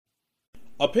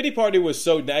A pity party was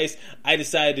so nice, I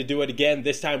decided to do it again,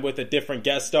 this time with a different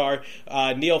guest star.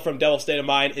 Neil from Devil's State of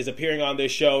Mind is appearing on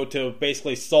this show to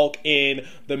basically sulk in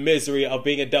the misery of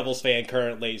being a Devils fan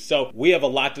currently. So we have a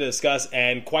lot to discuss,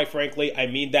 and quite frankly, I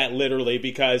mean that literally,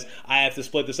 because I have to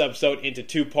split this episode into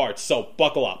two parts, so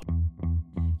buckle up.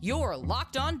 You're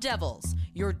Locked On Devils,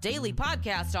 your daily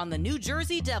podcast on the New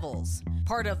Jersey Devils.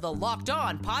 Part of the Locked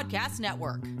On Podcast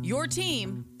Network, your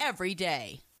team every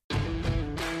day.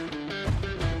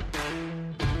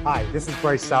 Hi, this is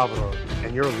Bryce Salvador,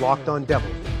 and you're Locked On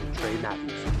Devils with Trey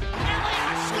Matthews.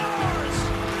 Elliott scores!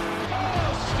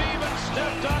 Oh, Steven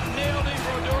stepped up, nailed it.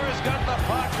 Brodor's got the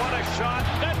puck. What a shot.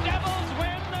 The Devils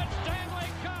win the Stanley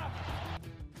Cup.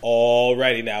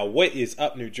 Alrighty now, what is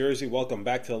up, New Jersey? Welcome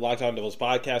back to the Locked On Devils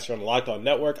podcast from the Locked On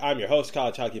Network. I'm your host,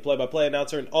 college hockey play-by-play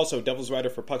announcer, and also Devils writer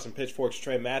for Pucks and Pitchforks,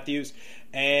 Trey Matthews.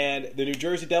 And the New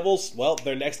Jersey Devils, well,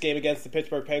 their next game against the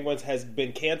Pittsburgh Penguins has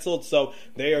been canceled, so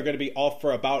they are going to be off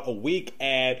for about a week.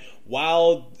 And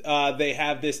while they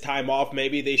have this time off,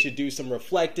 maybe they should do some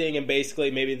reflecting, and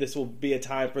basically maybe this will be a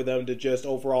time for them to just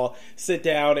overall sit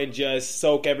down and just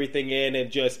soak everything in and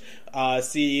just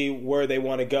see where they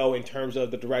want to go in terms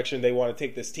of the direction they want to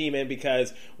take this team in,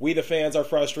 because we the fans are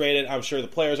frustrated. I'm sure the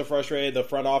players are frustrated. The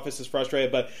front office is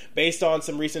frustrated. But based on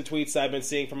some recent tweets I've been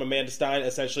seeing from Amanda Stein,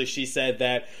 essentially she said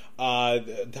that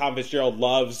Tom Fitzgerald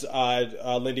loves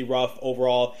Lindy Ruff.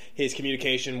 Overall, his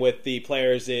communication with the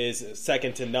players is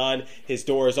second to none. His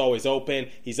door is always open.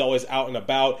 He's always out and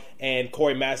about. And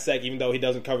Corey Masek, even though he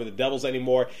doesn't cover the Devils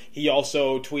anymore, he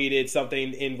also tweeted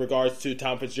something in regards to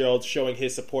Tom Fitzgerald showing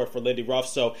his support for Lindy Ruff.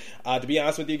 So to be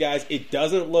honest with you guys, it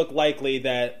doesn't look likely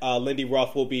that Lindy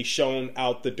Ruff will be shown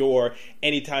out the door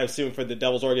anytime soon for the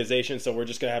Devils organization. So we're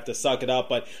just going to have to suck it up.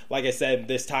 But like I said,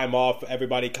 this time off,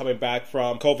 everybody coming back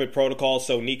from COVID protocol.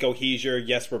 So Nico Hischier,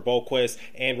 Jesper Boqvist,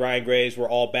 and Ryan Graves were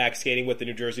all back skating with the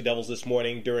New Jersey Devils this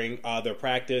morning during their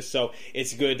practice. So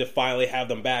it's good to finally have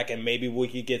them back, and maybe we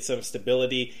could get some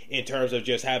stability in terms of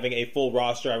just having a full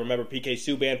roster. I remember PK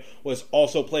Subban was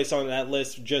also placed on that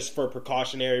list just for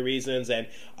precautionary reasons, and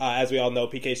as we all know,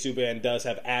 PK Subban does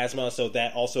have asthma, so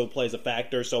that also plays a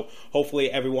factor. So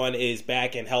hopefully everyone is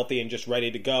back and healthy and just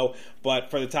ready to go. But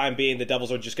for the time being, the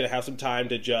Devils are just going to have some time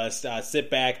to just sit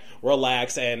back,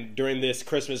 relax, and during this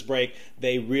Christmas break,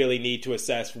 they really need to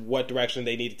assess what direction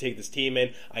they need to take this team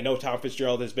in. I know Tom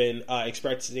Fitzgerald has been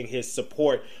expressing his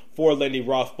support for Lindy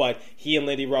Ruff, but he and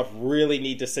Lindy Ruff really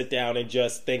need to sit down and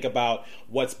just think about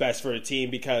what's best for the team,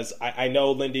 because I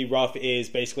know Lindy Ruff is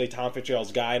basically Tom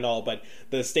Fitzgerald's guy and all, but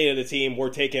the state of the team, we're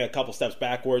taking a couple steps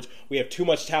backwards. We have too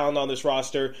much talent on this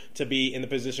roster to be in the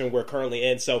position we're currently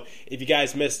in. So if you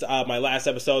guys missed my last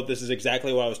episode, this is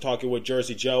exactly what I was talking with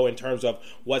Jersey Joe in terms of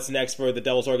what's next for the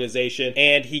Devils organization.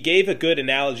 And he gave a good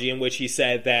analogy in which he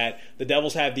said that the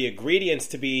Devils have the ingredients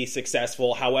to be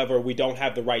successful. However, we don't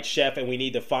have the right chef, and we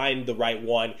need to find the right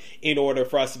one in order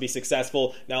for us to be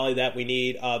successful. Not only that, we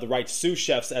need the right sous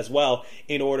chefs as well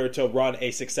in order to run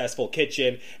a successful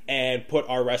kitchen and put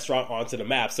our restaurant onto the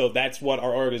map. So that's what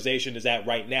our organization is at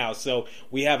right now. So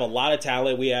we have a lot of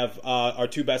talent. We have our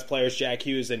two best players, Jack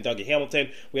Hughes and Dougie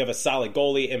Hamilton. We have a solid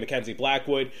goalie in Mackenzie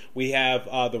Blackwood. We have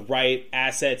the right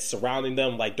assets surrounding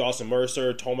them, like Dawson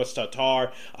Mercer, Thomas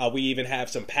Tatar. We even have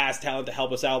some past talent to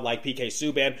help us out, like PK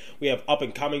Subban. We have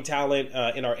up-and-coming talent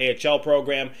in our AHL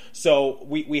program. So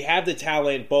we have the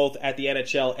talent both at the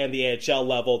NHL and the AHL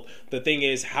level. The thing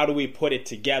is, how do we put it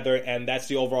together? And that's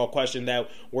the overall question that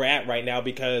we're at right now,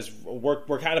 because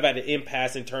we're kind of at an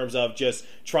impasse in terms of just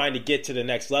trying to get to the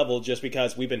next level, just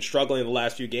because we've been struggling the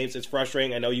last few games. It's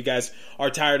frustrating. I know you guys are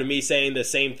tired of me saying the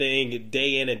same thing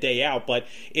day in and day out, but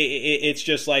it's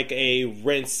just like a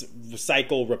rinse,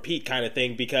 cycle, repeat kind of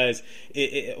thing, because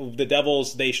the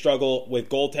Devils, they struggle with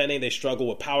goaltending, they struggle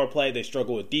with power play, they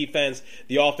struggle with defense.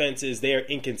 The offense is there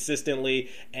inconsistently,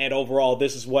 and overall,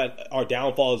 this is what our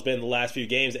downfall has been the last few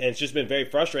games, and it's just been very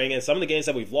frustrating. And some of the games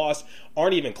that we've lost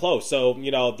aren't even close. So,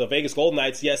 the Vegas Golden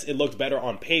Knights, yes, it looked better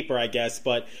on paper, I guess,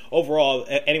 but overall,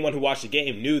 anyone who watched the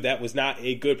game knew that was not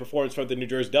a good performance from the New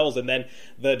Jersey Devils. And then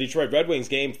the Detroit Red Wings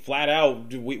game, flat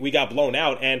out, we got blown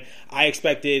out, and I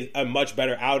expected a much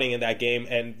better outing in that game.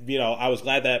 And, I was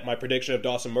glad that my prediction of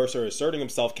Dawson Mercer asserting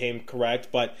himself came correct,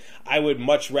 but I would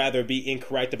much rather be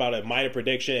incorrect about a minor prediction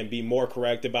prediction and be more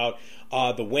correct about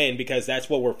the win, because that's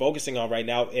what we're focusing on right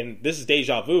now. And this is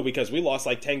deja vu because we lost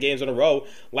like 10 games in a row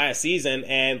last season.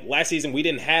 And last season we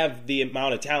didn't have the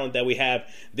amount of talent that we have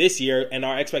this year. And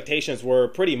our expectations were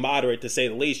pretty moderate, to say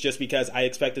the least, just because I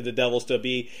expected the Devils to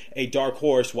be a dark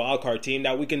horse wildcard team.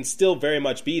 Now, we can still very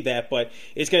much be that, but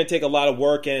it's going to take a lot of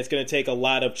work and it's going to take a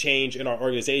lot of change in our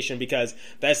organization, because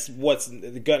that's what's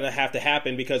going to have to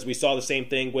happen, because we saw the same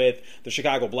thing with the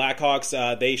Chicago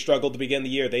Blackhawks. They struggled to begin the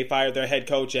year. They fired their head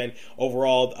coach, and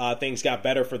overall things got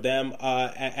better for them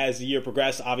as the year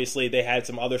progressed. Obviously, they had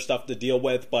some other stuff to deal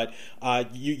with, but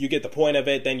you get the point of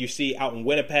it. Then you see out in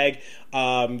Winnipeg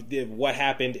what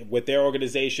happened with their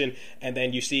organization, and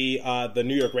then you see the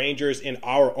New York Rangers in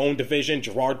our own division,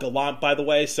 Gerard Gallant, by the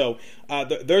way. So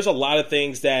there's a lot of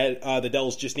things that the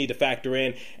Devils just need to factor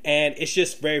in, and it's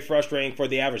just very frustrating for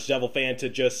the average Devil fan to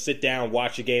just sit down,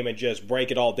 watch a game, and just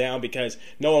break it all down, because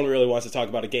no one really wants to talk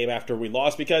about a game after we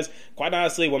lost. Because quite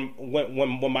honestly,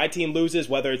 when my team loses,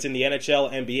 whether it's in the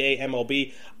NHL, NBA,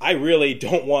 MLB, I really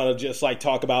don't want to just like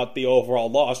talk about the overall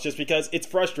loss, just because it's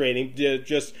frustrating to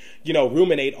just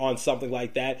ruminate on something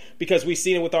like that, because we've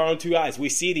seen it with our own two eyes. We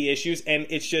see the issues, and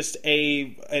it's just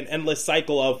an endless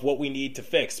cycle of what we need to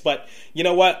fix. But you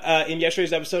know what? In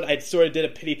yesterday's episode, I sort of did a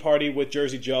pity party with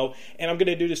Jersey Joe, and I'm going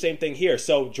to do the same thing here.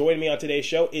 So joining me on today's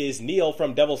show is Neil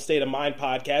from Devil's State of Mind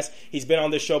podcast. He's been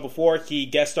on this show before. He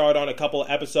guest starred on a couple of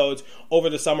episodes over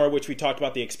the summer, which we talked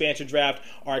about the expansion draft,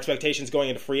 our expectations going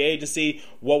into free agency,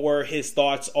 what were his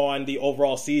thoughts on the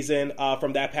overall season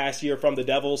from that past year from the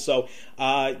Devils. So,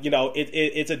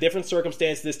 it's a different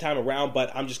circumstance this time around,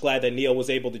 but I'm just glad that Neil was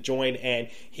able to join, and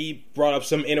he brought up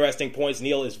some interesting points.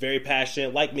 Neil is very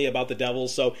passionate, like me, about the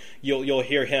Devils, so you'll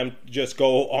hear him just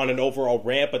go on an overall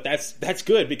rant, but that's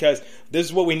good, because this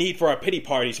is what we need for our pity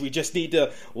parties. We just need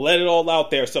to let it all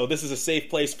out there. So this is a safe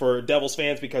place for Devils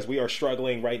fans, because we are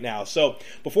struggling right now. So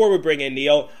before we bring in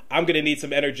Neil, I'm going to need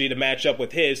some energy to match up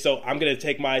with his, so I'm going to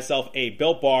take myself a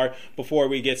Built Bar before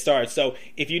we get started. So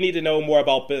if you need to know more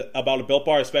about a Built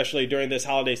Bar, especially during this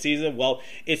holiday season, well,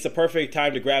 it's the perfect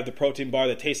time to grab the protein bar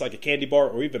that tastes like a candy bar,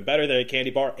 or even better than a candy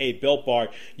bar, a Built Bar.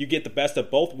 You get the best of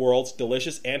both worlds,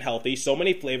 delicious and healthy. So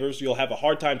many flavors, you'll have a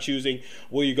hard time choosing.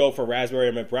 Will you go for raspberry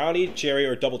or mint brownie, cherry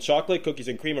or double chocolate, cookies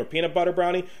and cream or peanut butter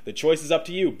brownie? The choice is up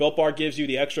to you. Built Bar gives you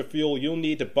the extra fuel you'll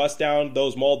need to bust down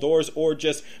those mall doors, or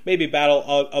just maybe battle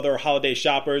other holiday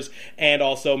shoppers, and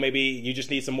also maybe you just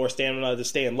need some more stamina to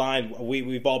stay in line.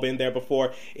 We've all been there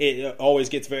before. It always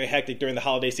gets very hectic during the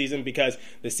holiday season, because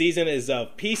the season is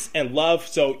of peace and love,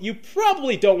 so you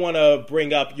probably don't want to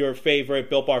bring up your favorite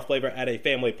Built Bar flavor at a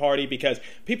family party, because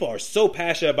people are so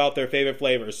passionate about their favorite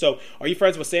flavors. So are you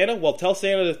friends with Santa? Well, tell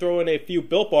Santa to throw in a few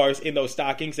Built Bars in those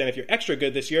stockings, and if you're extra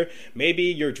good this year, maybe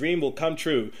your dream will come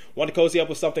true. Want to cozy up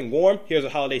with something warm? Here's a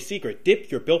holiday secret.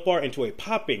 Dip your Built Bar into a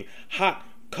popping hot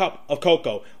cup of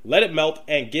cocoa. Let it melt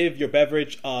and give your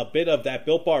beverage a bit of that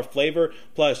Built Bar flavor.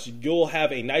 Plus, you'll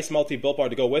have a nice melty Built Bar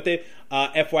to go with it.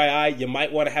 FYI, you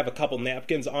might want to have a couple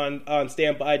napkins on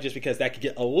standby, just because that could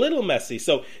get a little messy.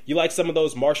 So, you like some of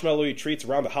those marshmallowy treats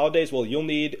around the holidays? Well, you'll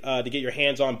need to get your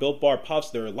hands on Built Bar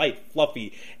Puffs. They're light,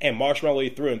 fluffy, and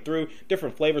marshmallowy through and through.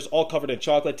 Different flavors, all covered in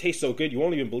chocolate. Taste so good, you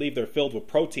won't even believe they're filled with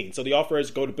protein. So, the offer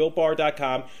is go to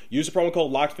BuiltBar.com, use the promo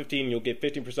code LOCKED15, and you'll get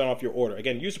 15% off your order.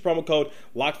 Again, use the promo code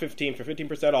LOCKED15 for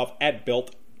 15% off at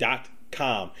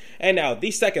Built.com. And now,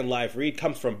 the second live read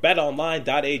comes from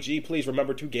BetOnline.ag. Please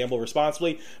remember to gamble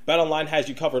responsibly. BetOnline has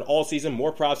you covered all season.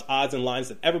 More props, odds, and lines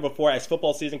than ever before as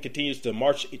football season continues to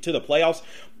march to the playoffs.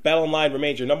 BetOnline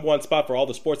remains your number one spot for all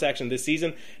the sports action this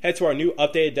season. Head to our new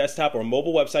updated desktop or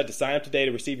mobile website to sign up today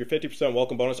to receive your 50%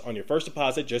 welcome bonus on your first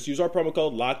deposit. Just use our promo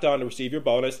code LOCKEDON to receive your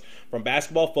bonus. From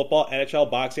basketball, football, NHL,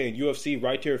 boxing, and UFC,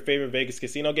 right to your favorite Vegas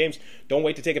casino games. Don't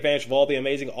wait to take advantage of all the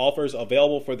amazing offers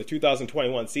available for the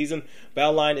 2021 season.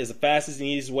 BetOnline is the fastest and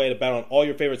easiest way to bet on all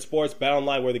your favorite sports.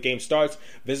 BetOnline, where the game starts.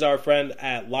 Visit our friend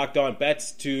at Locked On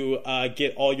Bets to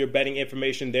get all your betting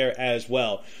information there as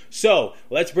well. So,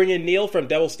 let's bring in Neil from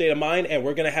Devil's State of Mind, and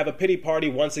we're going to have a pity party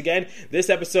once again. This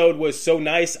episode was so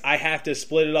nice, I have to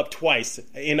split it up twice.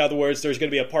 In other words, there's going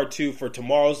to be a part 2 for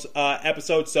tomorrow's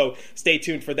episode, so stay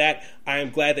tuned for that. I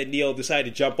am glad that Neil decided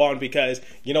to jump on, because,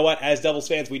 you know what, as Devils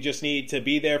fans, we just need to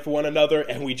be there for one another,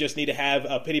 and we just need to have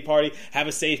a pity party, have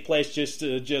a safe place just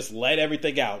to let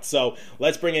everything out. So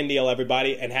let's bring in Neil,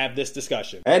 everybody, and have this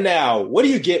discussion. And now, what do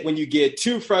you get when you get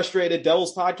two frustrated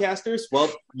Devils podcasters?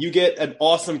 Well, you get an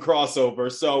awesome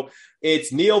crossover. So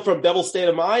it's Neil from Devil's State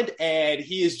of Mind, and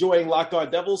he is joining Locked On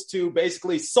Devils to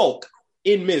basically sulk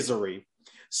in misery.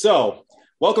 So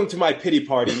welcome to my pity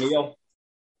party, Neil.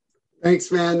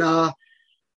 Thanks, man.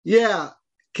 Yeah,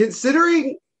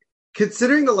 considering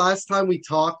Considering the last time we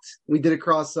talked, we did a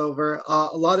crossover.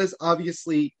 A lot has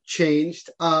obviously changed.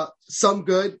 Some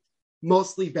good,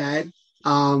 mostly bad.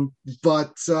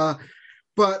 But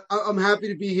I'm happy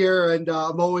to be here, and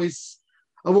I'm always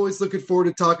looking forward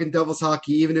to talking Devils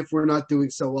hockey, even if we're not doing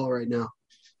so well right now.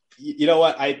 You know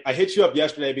what? I hit you up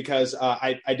yesterday because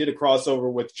I did a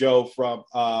crossover with Joe from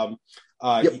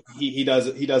Yep. he does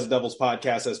a Devils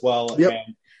podcast as well. Yep.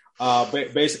 And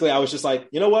but basically, I was just like,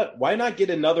 you know what? Why not get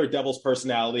another Devils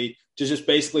personality to just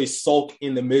basically sulk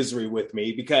in the misery with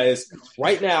me? Because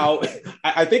right now,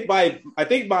 I think my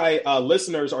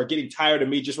listeners are getting tired of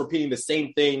me just repeating the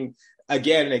same thing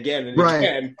again and again and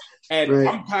again. And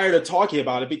I'm tired of talking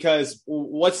about it because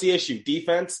what's the issue?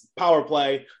 Defense, power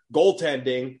play,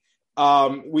 goaltending.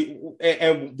 And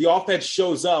the offense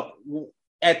shows up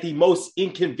at the most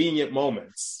inconvenient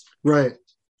moments. Right.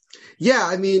 Yeah.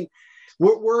 I mean,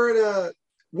 we're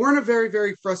in a very,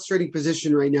 very frustrating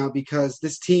position right now because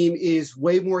this team is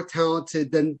way more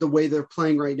talented than the way they're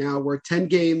playing right now. We're 10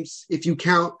 games, if you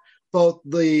count both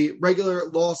the regular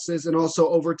losses and also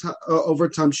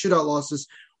overtime shootout losses,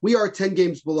 we are 10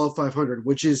 games below 500,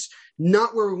 which is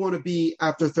not where we want to be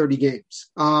after 30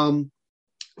 games.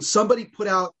 Somebody put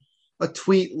out a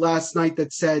tweet last night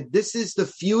that said, this is the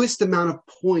fewest amount of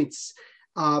points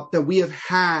that we have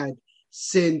had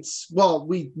since, well,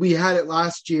 we had it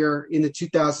last year in the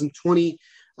 2020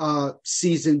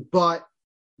 season, but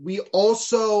we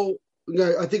also,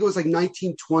 I think it was like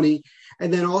 1920.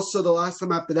 And then also the last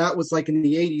time after that was like in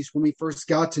the 80s when we first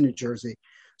got to New Jersey.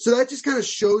 So that just kind of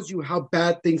shows you how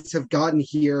bad things have gotten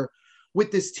here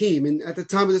with this team. And at the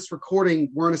time of this recording,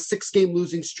 we're on a 6-game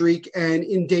losing streak and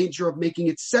in danger of making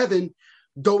it 7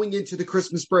 going into the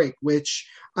Christmas break, which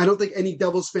I don't think any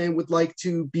Devils fan would like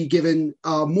to be given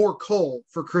more coal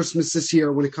for Christmas this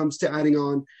year when it comes to adding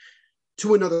on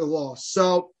to another loss.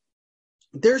 So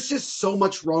there's just so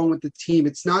much wrong with the team.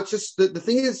 It's not just the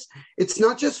thing is, it's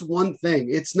not just one thing.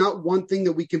 It's not one thing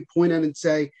that we can point at and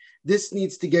say, this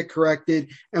needs to get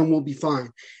corrected and we'll be fine.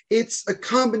 It's a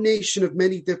combination of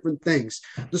many different things.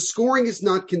 The scoring is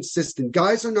not consistent.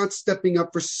 Guys are not stepping up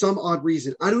for some odd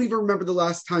reason. I don't even remember the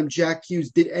last time Jack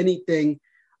Hughes did anything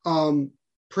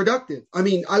productive. I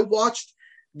mean, I watched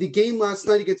the game last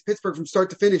night against Pittsburgh from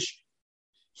start to finish.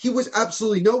 He was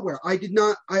absolutely nowhere. I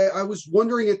was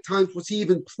wondering at times, was he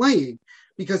even playing?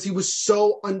 Because he was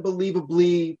so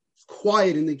unbelievably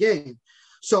quiet in the game.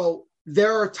 So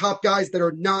there are top guys that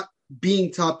are not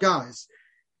being top guys.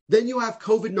 Then you have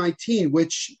COVID-19,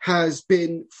 which has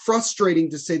been frustrating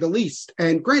to say the least.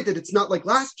 And granted, it's not like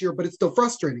last year, but it's still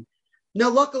frustrating. Now,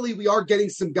 luckily, we are getting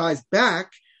some guys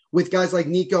back with guys like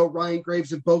Nico, Ryan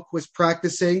Graves, and Boquist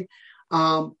practicing.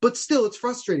 But still, it's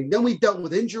frustrating. Then we've dealt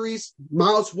with injuries.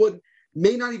 Miles Wood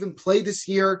may not even play this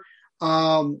year.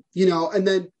 And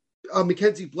then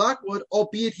Mackenzie Blackwood,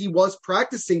 albeit he was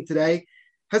practicing today,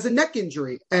 has a neck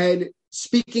injury. And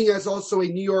speaking as also a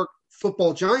New York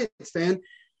Football Giants fan,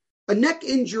 a neck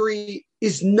injury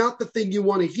is not the thing you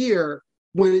want to hear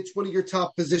when it's one of your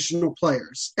top positional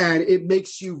players. And it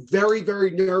makes you very,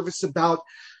 very nervous about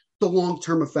the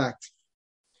long-term effect.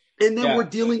 And then we're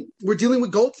dealing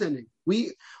with goaltending.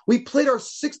 We played our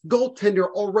 6th goaltender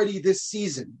already this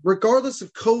season, regardless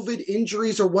of COVID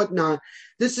injuries or whatnot.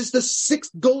 This is the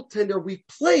 6th goaltender we've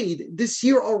played this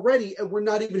year already, and we're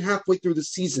not even halfway through the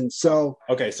season. So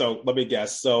so let me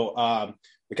guess. So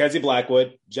Mackenzie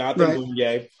Blackwood, Jonathan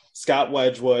Bouye, Scott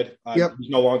Wedgwood, who's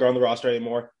no longer on the roster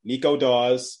anymore, Nico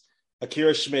Dawes,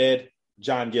 Akira Schmid,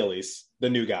 John Gillies, the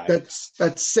new guy. That's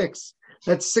 6.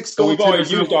 That's 6 goaltenders. So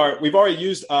we've already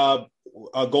used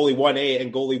goalie 1A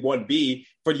and goalie 1B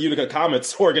for the Utica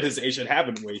Comets organization,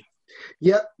 haven't we?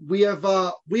 Yep, we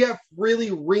have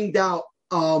really ringed out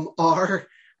our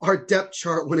depth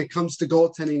chart when it comes to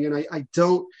goaltending, and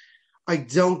I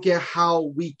don't get how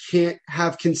we can't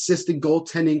have consistent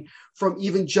goaltending from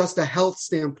even just a health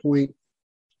standpoint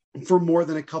for more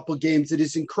than a couple games. It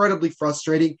is incredibly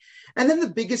frustrating. And then the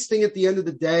biggest thing at the end of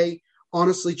the day,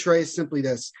 honestly, Trey, is simply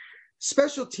this.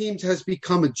 Special teams has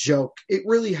become a joke. It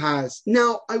really has.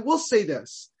 Now, I will say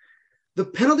this. The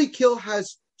penalty kill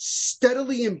has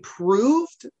steadily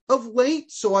improved of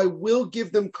late, so I will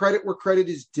give them credit where credit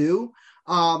is due.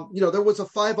 There was a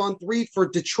 5-on-3 for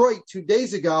Detroit 2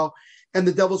 days ago, and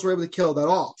the Devils were able to kill that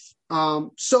off.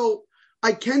 So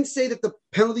I can say that the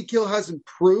penalty kill has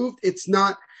improved. It's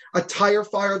not a tire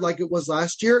fire like it was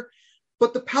last year.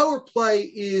 But the power play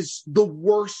is the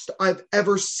worst I've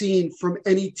ever seen from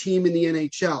any team in the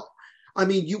NHL. I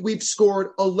mean, we've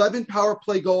scored 11 power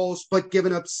play goals, but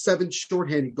given up 7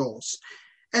 shorthanded goals.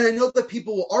 And I know that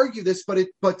people will argue this, but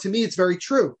to me, it's very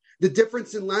true. The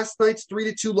difference in last night's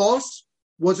 3-2 loss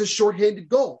was a shorthanded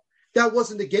goal. That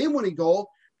wasn't the game-winning goal,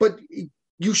 but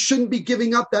you shouldn't be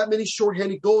giving up that many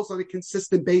shorthanded goals on a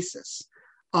consistent basis.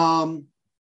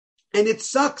 And it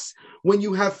sucks when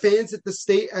you have fans at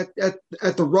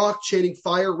the Rock chanting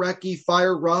 "Fire Recchi,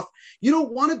 fire Ruff." You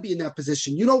don't want to be in that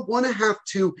position. You don't want to have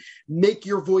to make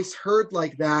your voice heard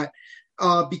like that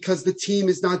because the team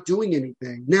is not doing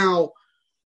anything. Now,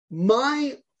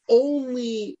 my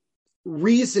only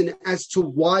reason as to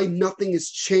why nothing has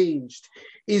changed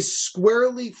is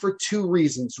squarely for two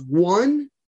reasons. One,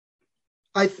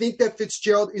 I think that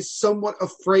Fitzgerald is somewhat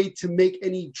afraid to make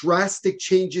any drastic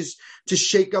changes to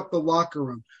shake up the locker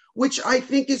room, which I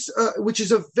think is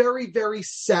a very, very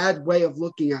sad way of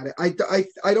looking at it.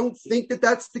 I don't think that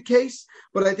that's the case,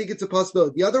 but I think it's a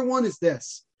possibility. The other one is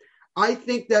this. I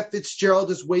think that Fitzgerald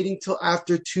is waiting till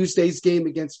after Tuesday's game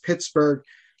against Pittsburgh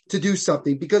to do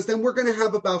something, because then we're going to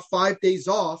have about 5 days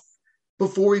off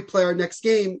before we play our next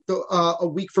game a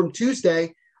week from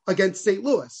Tuesday against St.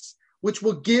 Louis, which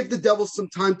will give the Devils some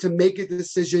time to make a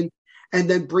decision and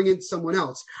then bring in someone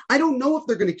else. I don't know if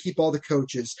they're going to keep all the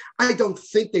coaches. I don't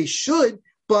think they should,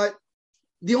 but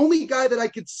the only guy that I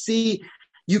could see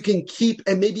you can keep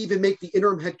and maybe even make the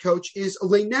interim head coach is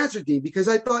Alain Nasreddine, because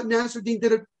I thought Nasreddine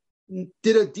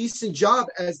did a decent job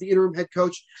as the interim head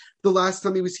coach the last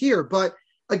time he was here. But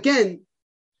again,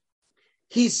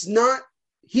 he's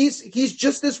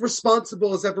just as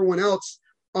responsible as everyone else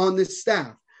on this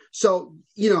staff. So,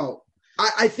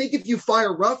 I think if you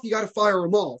fire Ruff, you got to fire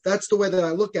them all. That's the way that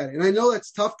I look at it. And I know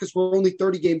that's tough because we're only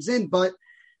 30 games in, but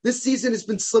this season has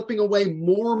been slipping away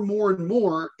more and more and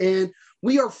more. And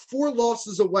we are 4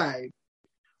 losses away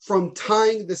from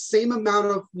tying the same amount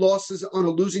of losses on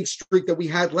a losing streak that we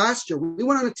had last year. We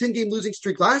went on a 10-game losing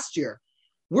streak last year.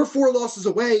 We're 4 losses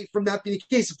away from that being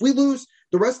the case. If we lose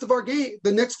the rest of our game,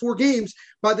 the next 4 games,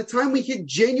 by the time we hit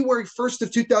January 1st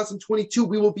of 2022,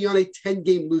 we will be on a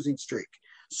 10-game losing streak.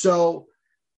 So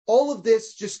all of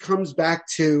this just comes back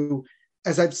to,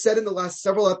 as I've said in the last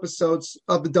several episodes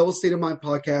of the Devil State of Mind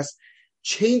podcast,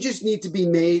 changes need to be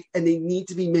made, and they need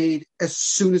to be made as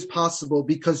soon as possible,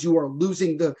 because you are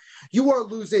losing the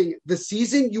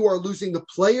season, you are losing the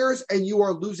players, and you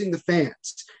are losing the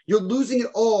fans. You're losing it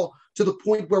all to the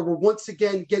point where we're once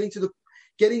again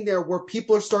getting there where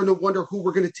people are starting to wonder who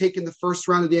we're going to take in the first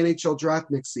round of the NHL draft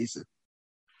next season.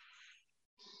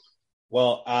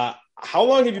 Well, how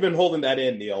long have you been holding that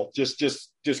in, Neil?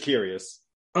 Just curious.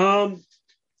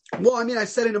 Well, I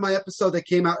said it in my episode that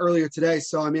came out earlier today.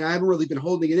 So, I haven't really been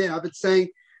holding it in. I've been saying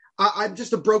I'm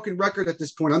just a broken record at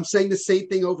this point. I'm saying the same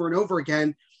thing over and over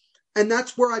again. And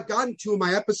that's where I've gotten to in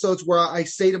my episodes, where I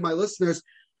say to my listeners,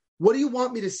 what do you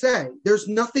want me to say? There's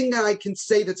nothing that I can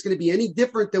say that's going to be any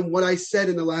different than what I said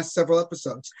in the last several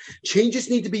episodes. Changes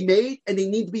need to be made, and they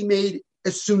need to be made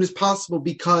as soon as possible,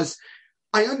 because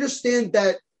I understand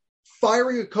that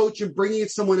firing a coach and bringing in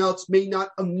someone else may not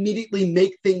immediately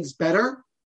make things better,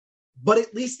 but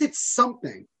at least it's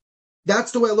something.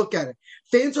 That's the way I look at it.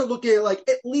 Fans are looking at it like,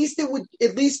 at least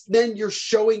then you're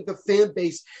showing the fan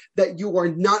base that you are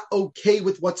not okay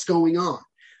with what's going on.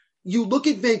 You look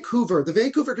at Vancouver. The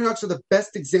Vancouver Canucks are the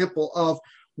best example of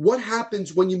what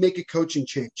happens when you make a coaching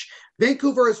change.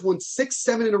 Vancouver has won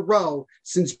 6-7 in a row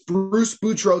since Bruce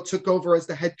Boudreau took over as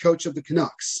the head coach of the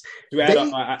Canucks.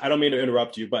 I don't mean to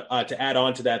interrupt you, but to add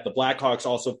on to that, the Blackhawks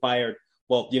also fired.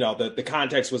 Well, the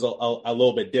context was a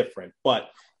little bit different, but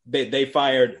they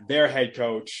fired their head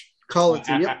coach,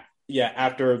 Colleton.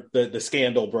 After the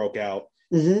scandal broke out.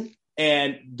 Mm-hmm.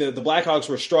 And the Blackhawks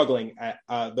were struggling.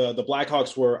 The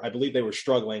Blackhawks were, I believe, they were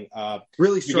struggling.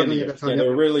 Really struggling at that time. They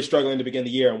were really struggling to begin the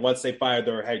year. And once they fired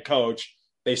their head coach,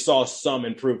 they saw some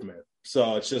improvement.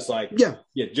 So it's just like,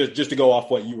 just to go off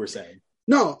what you were saying.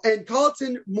 No, and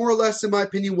Colleton, more or less, in my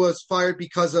opinion, was fired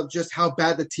because of just how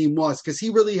bad the team was, because he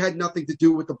really had nothing to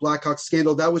do with the Blackhawks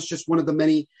scandal. That was just one of the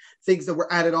many things that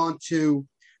were added on to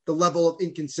the level of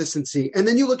inconsistency. And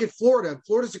then you look at Florida.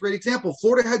 Florida's a great example.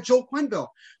 Florida had Joel Quenneville.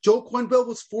 Joel Quenneville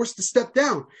was forced to step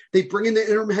down. They bring in the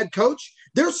interim head coach.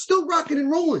 They're still rocking and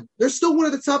rolling. They're still one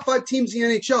of the top 5 teams in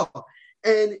the NHL.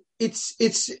 And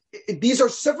these are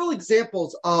several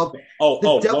examples of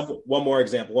one more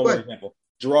example.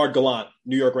 Gerard Gallant,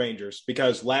 New York Rangers,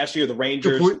 because last year the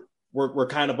Rangers were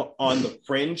kind of on the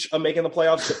fringe of making the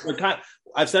playoffs.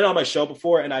 I've said it on my show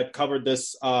before, and I've covered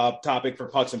this topic for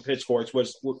Pucks and Pitchforks,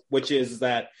 which is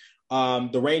that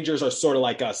the Rangers are sort of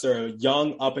like us. They're a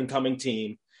young, up-and-coming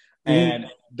team, and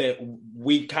that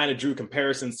we kind of drew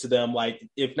comparisons to them, like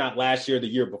if not last year, the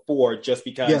year before, just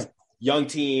because young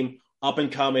team,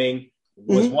 up-and-coming,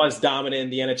 was once dominant in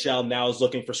the NHL, now is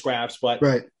looking for scraps. But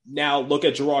now look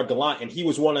at Gerard Gallant, and he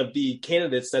was one of the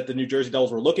candidates that the New Jersey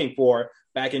Devils were looking for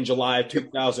back in July of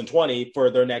 2020 for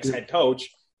their next head coach.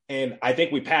 And I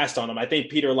think we passed on him. I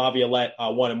think Peter Laviolette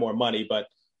wanted more money, but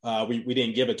we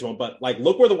didn't give it to him. But like,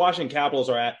 look where the Washington Capitals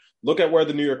are at. Look at where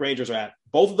the New York Rangers are at.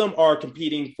 Both of them are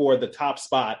competing for the top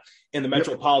spot in the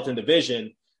Metropolitan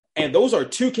Division. And those are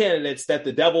two candidates that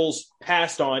the Devils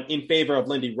passed on in favor of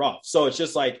Lindy Ruff. So it's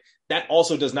just like that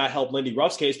also does not help Lindy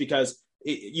Ruff's case, because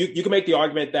you can make the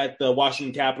argument that the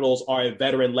Washington Capitals are a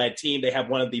veteran-led team. They have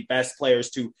one of the best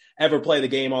players to ever play the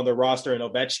game on their roster in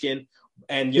Ovechkin.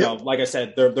 And, you know, like I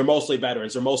said, they're mostly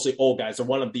veterans. They're mostly old guys. They're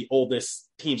one of the oldest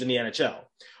teams in the NHL.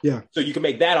 Yeah. So you can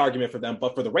make that argument for them.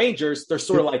 But for the Rangers, they're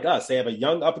sort of like us. They have a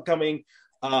young up-and-coming,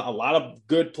 a lot of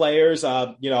good players.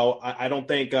 I don't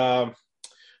think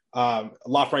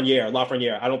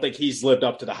Lafreniere, I don't think he's lived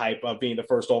up to the hype of being the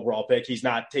first overall pick. He's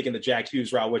not taking the Jack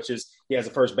Hughes route, which is he has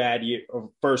a first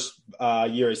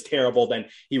year is terrible. Then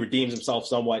he redeems himself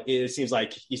somewhat. It seems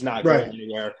like he's not going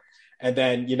anywhere. And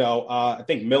then, I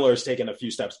think Miller's taken a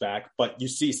few steps back, but you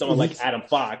see someone like Adam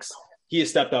Fox, he has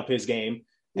stepped up his game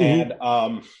and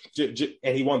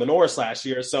he won the Norris last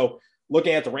year. So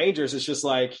looking at the Rangers, it's just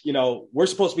like, we're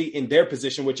supposed to be in their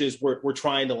position, which is we're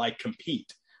trying to like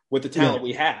compete with the talent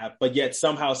we have, but yet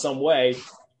somehow, some way,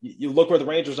 you look where the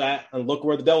Rangers are at and look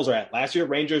where the Devils are at. Last year,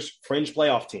 Rangers fringe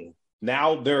playoff team.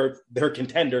 Now they're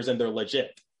contenders and they're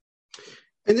legit.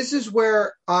 And this is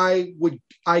where I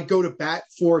go to bat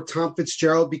for Tom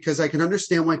Fitzgerald, because I can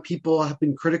understand why people have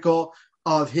been critical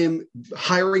of him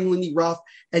hiring Lindy Ruff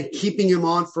and keeping him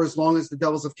on for as long as the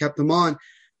Devils have kept him on.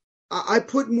 I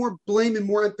put more blame and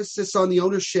more emphasis on the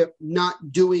ownership not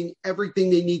doing everything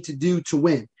they need to do to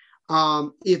win.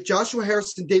 If Joshua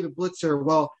Harris and David Blitzer,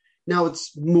 well, now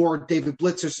it's more David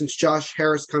Blitzer since Josh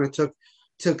Harris kind of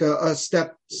took a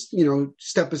step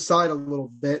aside a little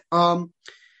bit.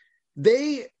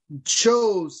 They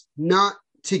chose not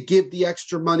to give the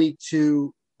extra money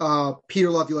to Peter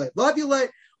Laviolette.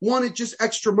 Laviolette wanted just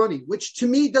extra money, which to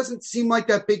me doesn't seem like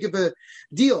that big of a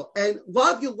deal. And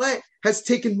Laviolette has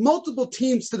taken multiple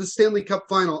teams to the Stanley Cup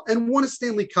final and won a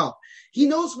Stanley Cup. He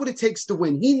knows what it takes to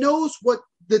win. He knows what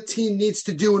the team needs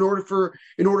to do in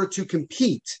order to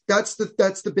compete. That's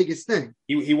the biggest thing.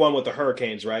 He won with the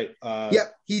Hurricanes, right?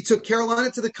 He took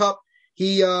Carolina to the Cup.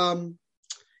 He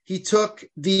took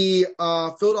the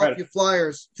Philadelphia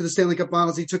Flyers to the Stanley Cup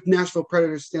Finals. He took Nashville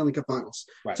Predators to Stanley Cup Finals.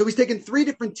 Right. So he's taken 3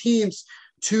 different teams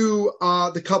to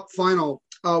the Cup Final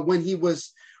when he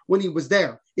was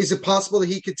there. Is it possible that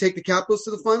he could take the Capitals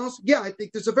to the finals? Yeah, I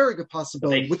think there's a very good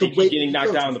possibility. With the way getting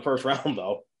knocked out in the first round,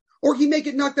 though. Or he may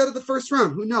get knocked out of the first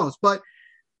round. Who knows? But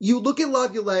you look at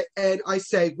Laviolette and I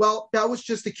say, well, that was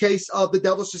just a case of the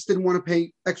Devils just didn't want to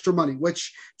pay extra money,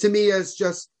 which to me is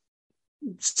just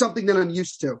something that I'm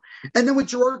used to. And then with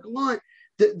Gerard Gallant,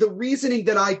 the reasoning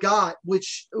that I got,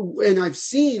 and I've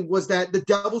seen, was that the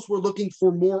Devils were looking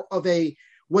for more of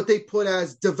what they put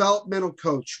as developmental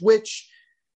coach, which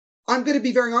I'm going to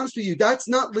be very honest with you. That's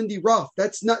not Lindy Ruff.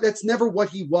 That's never what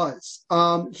he was.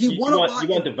 He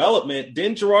won development.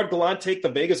 Didn't Gerard Gallant take the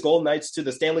Vegas Golden Knights to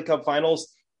the Stanley Cup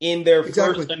Finals in their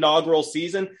first inaugural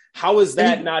season? How is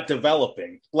that not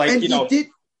developing?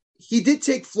 He did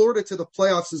take Florida to the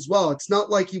playoffs as well. It's not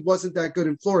like he wasn't that good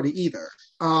in Florida either.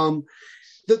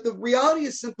 The reality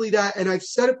is simply that, and I've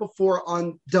said it before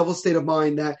on Devil's State of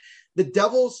Mind, that the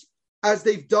Devils, as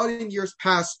they've done in years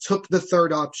past, took the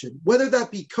third option, whether that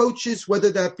be coaches,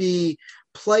 whether that be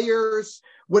players,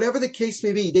 whatever the case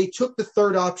may be. They took the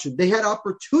third option. They had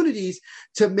opportunities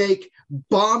to make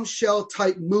bombshell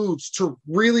type moves to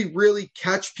really, really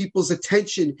catch people's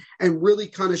attention and really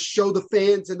kind of show the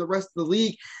fans and the rest of the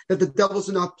league that the Devils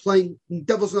are not playing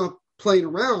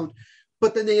around.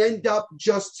 But then they end up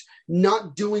just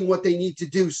not doing what they need to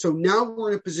do. So now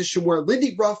we're in a position where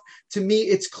Lindy Ruff, to me,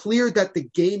 it's clear that the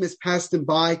game has passed him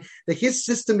by, that his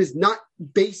system is not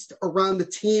based around the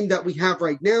team that we have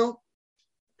right now.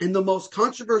 And the most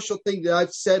controversial thing that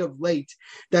I've said of late,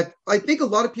 that I think a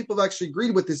lot of people have actually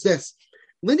agreed with, is this.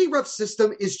 Lindy Ruff's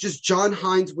system is just John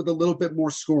Hines with a little bit more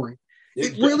scoring.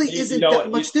 It really isn't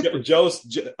that much different.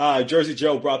 Jersey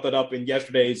Joe brought that up in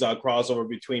yesterday's crossover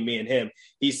between me and him.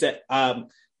 He said, I'm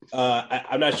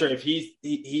not sure if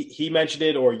he mentioned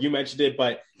it or you mentioned it,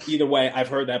 but either way, I've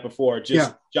heard that before.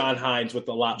 John Hines with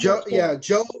a lot more scoring. Yeah,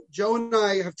 Joe and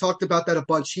I have talked about that a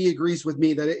bunch. He agrees with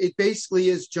me that it basically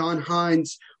is John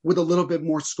Hines with a little bit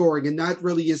more scoring, and that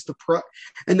really is the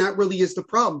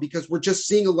problem, because we're just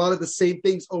seeing a lot of the same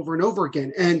things over and over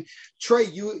again. And Trey,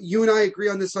 you and I agree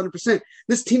on this 100%.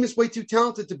 This team is way too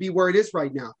talented to be where it is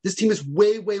right now. This team is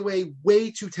way, way, way,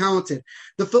 way too talented.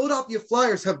 The Philadelphia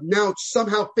Flyers have now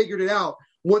somehow figured it out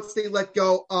once they let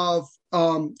go of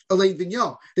Alain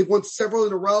Vigneault. They've won several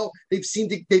in a row.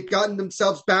 They've gotten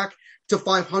themselves back to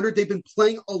 500. They've been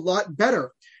playing a lot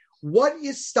better. What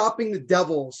is stopping the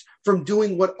Devils from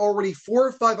doing what already 4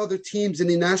 or 5 other teams in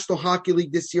the National Hockey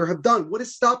League this year have done? What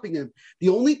is stopping them? The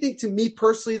only thing to me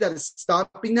personally that is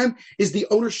stopping them is the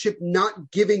ownership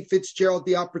not giving Fitzgerald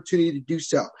the opportunity to do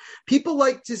so. People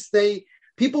like to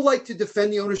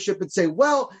defend the ownership and say,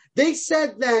 well, they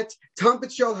said that Tom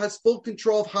Fitzgerald has full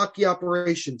control of hockey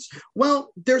operations.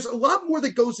 Well, there's a lot more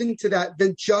that goes into that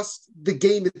than just the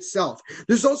game itself.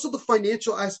 There's also the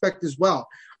financial aspect as well.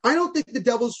 I don't think the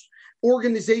Devils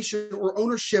organization or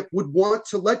ownership would want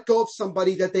to let go of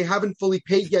somebody that they haven't fully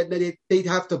paid yet, that they'd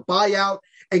have to buy out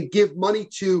and give money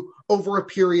to over a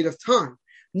period of time.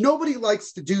 Nobody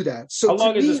likes to do that. So how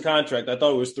long is his contract? I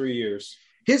thought it was 3 years.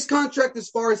 His contract, as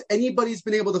far as anybody's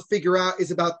been able to figure out, is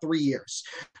about 3 years.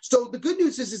 So the good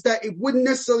news is that it wouldn't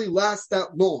necessarily last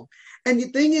that long. And the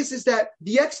thing is that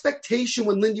the expectation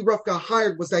when Lindy Ruff got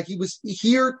hired was that he was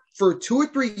here for 2 or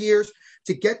 3 years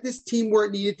to get this team where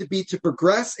it needed to be, to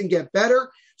progress and get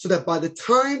better, so that by the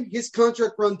time his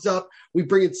contract runs up, we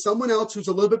bring in someone else who's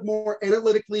a little bit more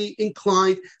analytically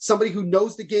inclined, somebody who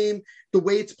knows the game the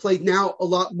way it's played now a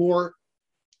lot more,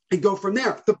 and go from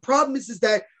there. The problem is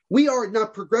that we are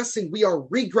not progressing. We are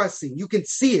regressing. You can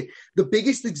see it. The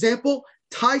biggest example,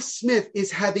 Ty Smith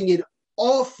is having an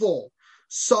awful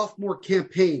sophomore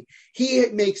campaign. He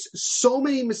makes so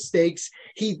many mistakes.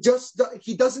 He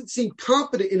doesn't seem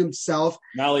confident in himself.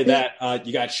 Not only that,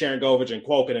 you got Sharangovich and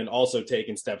Kuokkanen also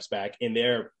taking steps back in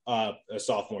their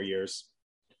sophomore years.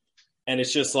 And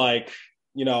it's just like,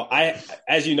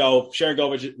 as you know,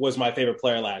 Sharangovich was my favorite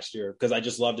player last year because I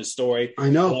just loved his story. I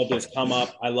know. I loved his come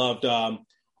up. I loved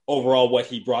overall what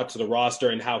he brought to the roster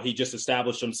and how he just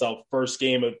established himself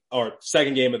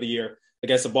second game of the year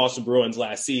against the Boston Bruins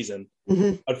last season.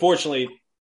 Mm-hmm. Unfortunately,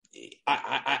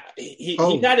 he's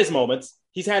had his moments.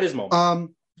 He's had his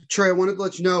moments. Trey, I wanted to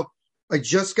let you know, I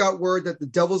just got word that the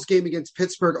Devils game against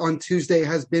Pittsburgh on Tuesday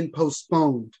has been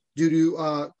postponed due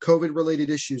to COVID-related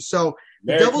issues. So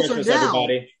the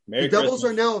Devils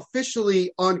are now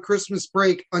officially on Christmas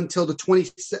break until the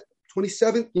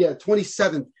 27th. Yeah,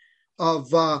 27th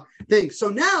of things. So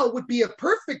now would be a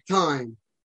perfect time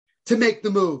to make the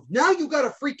move. Now you got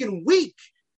a freaking week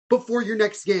before your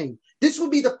next game. This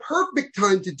would be the perfect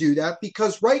time to do that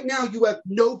because right now you have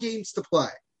no games to play.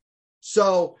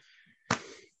 So,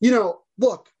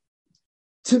 look,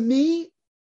 to me,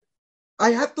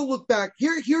 I have to look back.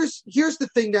 Here's the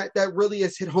thing that really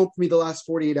has hit home for me the last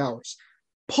 48 hours.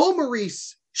 Paul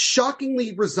Maurice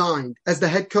shockingly resigned as the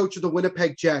head coach of the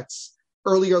Winnipeg Jets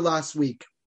earlier last week.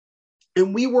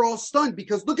 And we were all stunned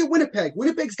because look at Winnipeg.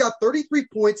 Winnipeg's got 33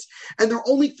 points, and they're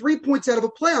only 3 points out of a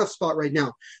playoff spot right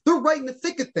now. They're right in the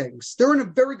thick of things. They're in a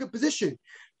very good position.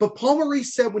 But Paul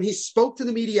Maurice said when he spoke to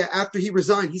the media after he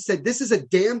resigned, he said, this is a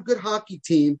damn good hockey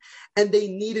team, and they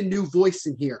need a new voice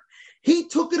in here. He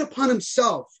took it upon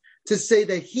himself to say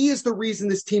that he is the reason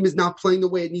this team is not playing the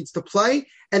way it needs to play,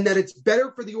 and that it's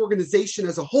better for the organization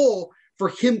as a whole for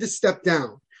him to step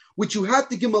down, which you have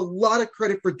to give him a lot of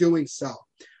credit for doing so.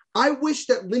 I wish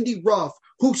that Lindy Ruff,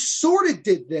 who sort of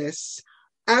did this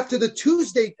after the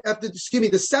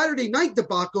Saturday night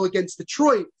debacle against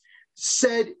Detroit,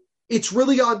 said it's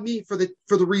really on me for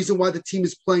the reason why the team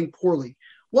is playing poorly.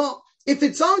 Well, if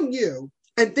it's on you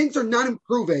and things are not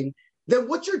improving, then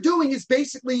what you're doing is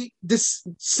basically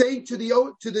saying to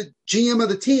the GM of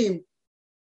the team,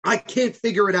 I can't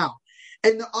figure it out.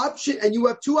 And you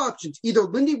have two options. Either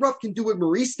Lindy Ruff can do what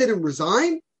Maurice did and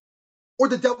resign, or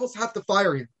the Devils have to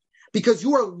fire him. Because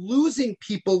you are losing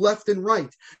people left and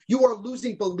right. You are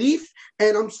losing belief,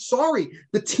 and I'm sorry,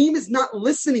 the team is not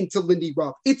listening to Lindy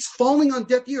Ruff. It's falling on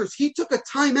deaf ears. He took a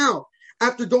timeout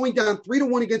after going down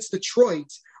 3-1 against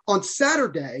Detroit on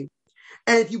Saturday,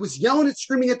 and he was yelling and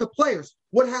screaming at the players.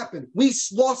 What happened? We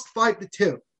lost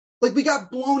 5-2. Like, we got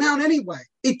blown out anyway.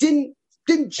 It didn't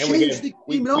change the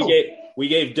game at all. We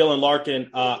gave Dylan Larkin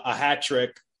a hat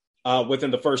trick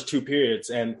within the first 2 periods,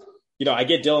 and I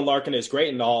get Dylan Larkin is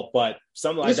great and all, but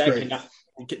something like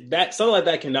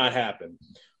that cannot happen.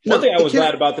 One thing I was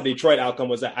glad about the Detroit outcome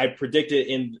was that I predicted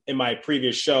in my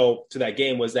previous show to that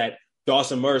game was that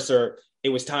Dawson Mercer, it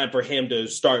was time for him to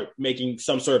start making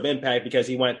some sort of impact because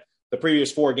he went the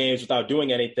previous 4 games without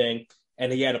doing anything,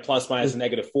 and he had a plus-minus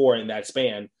 -4 in that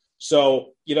span.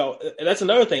 So, that's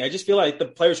another thing. I just feel like the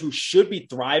players who should be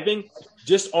thriving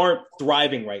just aren't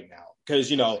thriving right now.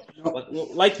 Because, I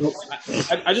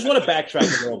just want to backtrack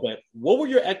a little bit. What were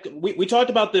we talked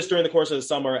about this during the course of the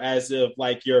summer as of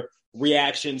like your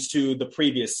reactions to the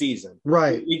previous season.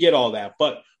 Right. We get all that.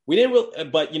 But we didn't really,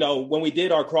 but when we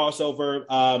did our crossover,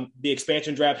 the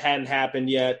expansion draft hadn't happened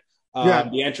yet.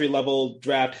 The entry level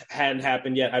draft hadn't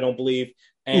happened yet, I don't believe.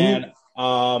 And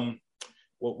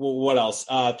what else?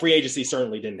 Free agency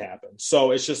certainly didn't happen.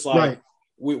 So it's just like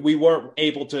we weren't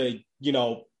able to,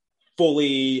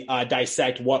 fully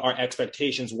dissect what our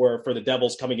expectations were for the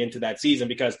Devils coming into that season,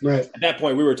 because at that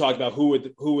point we were talking about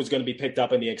who was going to be picked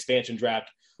up in the expansion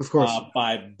draft, of course,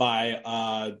 by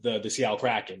the Seattle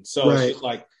Kraken. So it's just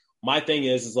like, my thing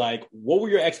is like, what were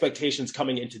your expectations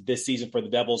coming into this season for the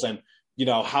Devils, and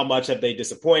how much have they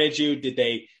disappointed you? Did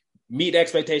they meet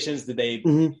expectations? Did they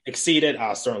exceed it?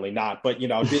 Certainly not. But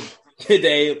did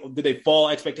they fall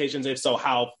expectations? If so,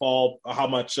 how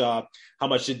much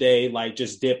did they like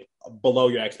just dip below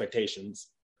your expectations?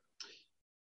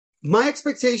 My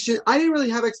expectation, I didn't really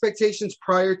have expectations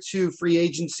prior to free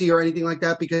agency or anything like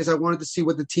that, because I wanted to see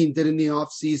what the team did in the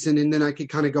offseason, and then I could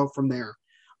kind of go from there.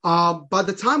 By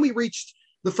the time we reached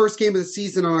the first game of the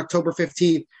season on October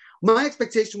 15th, my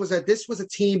expectation was that this was a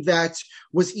team that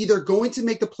was either going to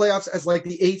make the playoffs as like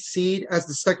the 8th seed, as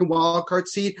the second wild card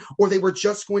seed, or they were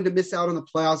just going to miss out on the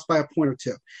playoffs by a point or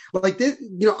two. Like this,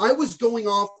 I was going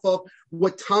off of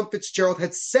what Tom Fitzgerald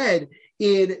had said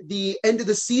in the end of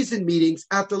the season meetings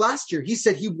after last year. He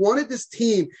said he wanted this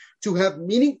team to have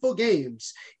meaningful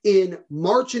games in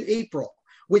March and April,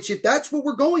 which, if that's what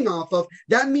we're going off of,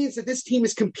 that means that this team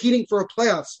is competing for a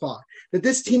playoff spot, that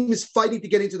this team is fighting to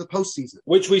get into the postseason.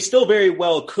 Which we still very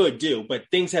well could do, but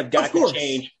things have got to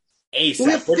change ASAP. Well,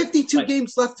 we have 52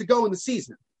 games left to go in the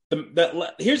season.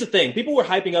 Here's the thing. People were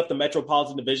hyping up the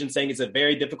Metropolitan Division, saying it's a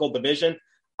very difficult division.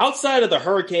 Outside of the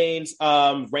Hurricanes,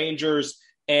 Rangers,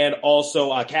 and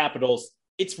also Capitals,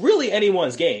 it's really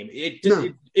anyone's game.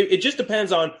 It just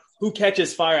depends on who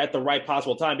catches fire at the right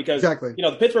possible time, because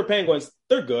the Pittsburgh Penguins,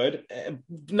 they're good,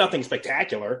 nothing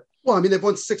spectacular. Well, I mean, they've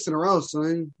won 6 in a row, so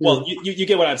you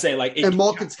get what I'm saying. Like, and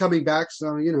Malkin's coming back,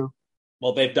 so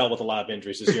Well, they've dealt with a lot of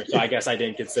injuries this year, so I guess I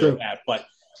didn't consider that. But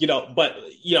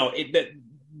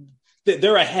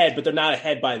they're ahead, but they're not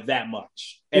ahead by that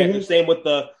much. And the same with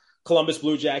the Columbus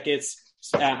Blue Jackets.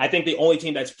 I think the only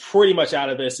team that's pretty much out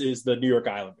of this is the New York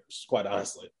Islanders, quite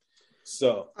honestly.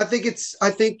 So I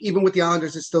think even with the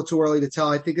Islanders, it's still too early to tell.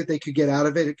 I think that they could get out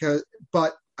of it,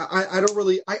 but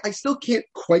I still can't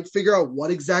quite figure out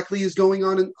what exactly is going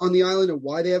on the island and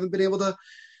why they haven't been able to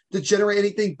generate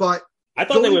anything. But I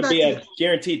thought they would be a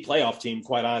guaranteed playoff team,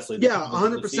 quite honestly. Yeah,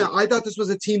 100%. I thought this was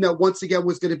a team that once again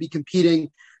was going to be competing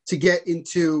to get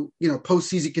into,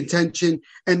 postseason contention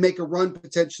and make a run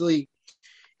potentially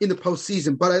in the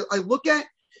postseason. But I look at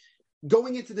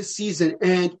going into the season,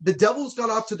 and the Devils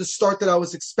got off to the start that I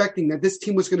was expecting, that this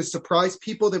team was going to surprise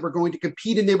people. They were going to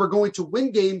compete, and they were going to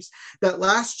win games that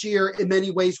last year, in many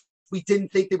ways, we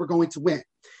didn't think they were going to win.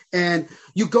 And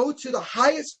you go to the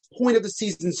highest point of the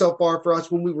season so far for us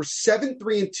when we were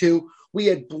 7-3-2. We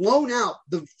had blown out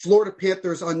the Florida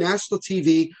Panthers on national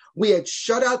TV. We had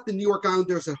shut out the New York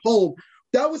Islanders at home.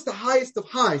 That was the highest of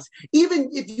highs. Even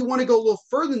if you want to go a little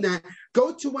further than that,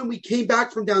 go to when we came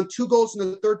back from down 2 goals in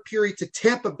the third period to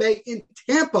Tampa Bay in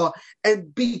Tampa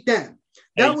and beat them.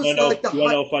 That was like the you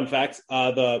want to know fun facts?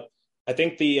 I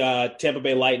think the Tampa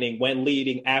Bay Lightning, when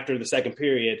leading after the second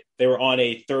period, they were on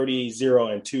a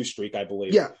 30-0-2 streak, I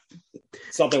believe. Yeah.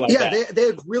 Something like that. Yeah, they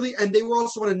had really – and they were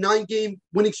also on a 9-game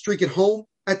winning streak at home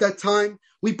at that time.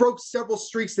 We broke several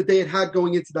streaks that they had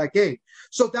going into that game.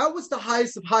 So that was the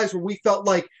highest of highs, where we felt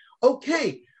like,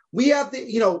 okay, we have the,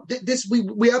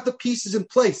 we have the pieces in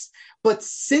place. But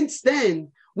since then,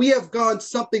 we have gone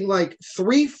something like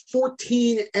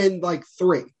 3-14 and like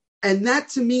 3. And that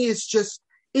to me is just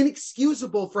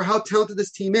inexcusable for how talented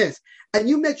this team is. And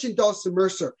you mentioned Dawson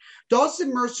Mercer.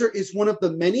 Dawson Mercer is one of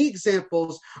the many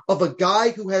examples of a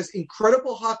guy who has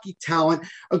incredible hockey talent,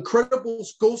 incredible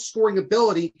goal-scoring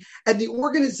ability, and the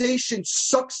organization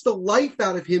sucks the life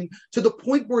out of him to the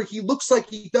point where he looks like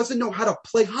he doesn't know how to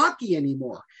play hockey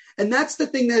anymore. And that's the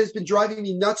thing that has been driving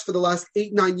me nuts for the last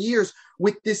 8-9 years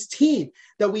with this team,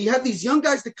 that we have these young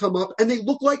guys that come up and they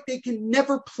look like they can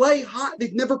never play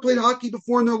they've never played hockey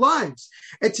before in their lives.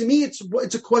 And to me,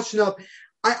 it's a question of,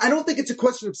 I don't think it's a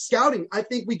question of scouting. I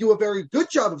think we do a very good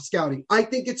job of scouting. I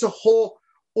think it's a whole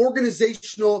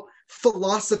organizational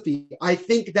philosophy. I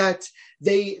think that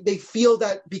they feel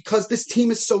that because this team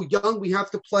is so young, we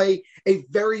have to play a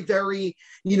very, very,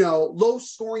 low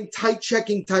scoring, tight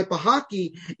checking type of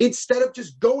hockey, instead of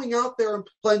just going out there and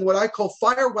playing what I call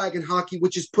fire wagon hockey,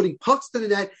 which is putting pucks to the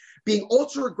net, being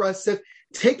ultra aggressive,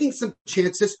 taking some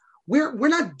chances. we're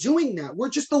not doing that. We're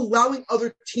just allowing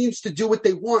other teams to do what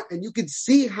they want. And you can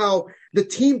see how the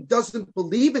team doesn't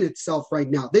believe in itself right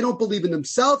now. They don't believe in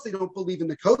themselves. They don't believe in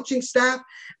the coaching staff.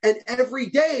 And every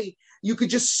day you could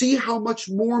just see how much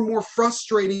more and more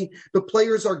frustrating the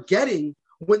players are getting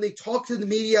when they talk to the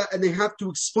media and they have to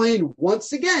explain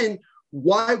once again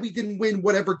why we didn't win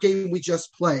whatever game we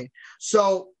just played.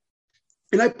 So,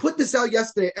 and I put this out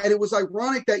yesterday, and it was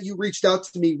ironic that you reached out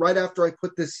to me right after I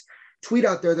put this tweet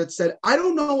out there that said, I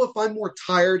don't know if I'm more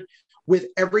tired with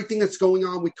everything that's going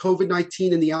on with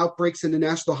COVID-19 and the outbreaks in the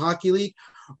National Hockey League,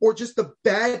 or just the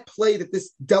bad play that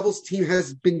this Devils team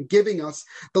has been giving us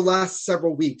the last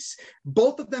several weeks.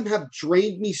 Both of them have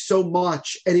drained me so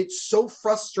much, and it's so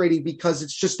frustrating because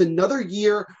it's just another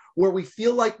year where we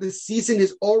feel like the season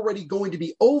is already going to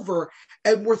be over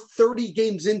and we're 30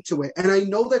 games into it. And I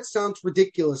know that sounds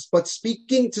ridiculous, but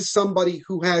speaking to somebody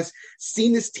who has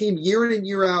seen this team year in and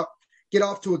year out get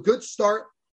off to a good start,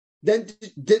 then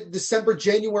December,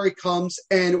 January comes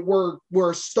and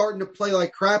we're starting to play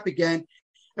like crap again.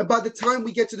 And by the time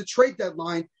we get to the trade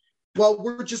deadline, well,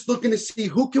 we're just looking to see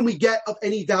who can we get of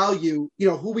any value, who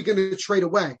are we going to trade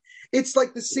away. It's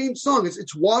like the same song.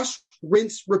 It's wash,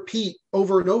 rinse, repeat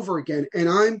over and over again.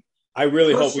 And I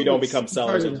really hope we don't become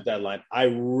sellers at the deadline. I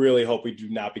really hope we do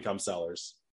not become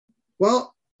sellers.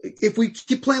 Well, if we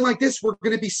keep playing like this, we're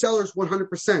going to be sellers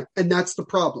 100%. And that's the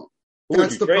problem.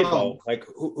 That's the problem. Like,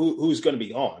 who's going to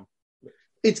be on?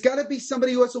 It's got to be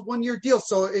somebody who has a one-year deal.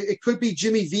 So it could be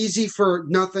Jimmy Vesey for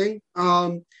nothing.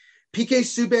 PK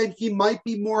Subban, he might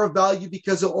be more of value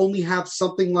because he'll only have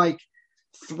something like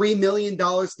 $3 million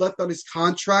left on his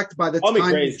contract by the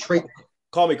time you trade.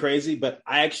 Call me crazy, but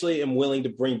I actually am willing to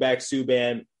bring back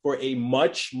Subban for a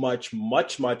much,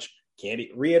 can't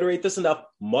reiterate this enough,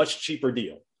 much cheaper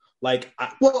deal. Like,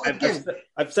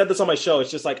 I've said this on my show. It's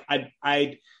just like,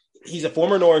 he's a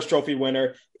former Norris Trophy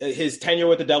winner. His tenure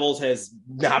with the Devils has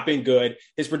not been good.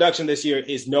 His production this year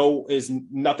is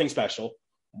nothing special.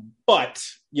 But,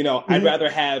 I'd rather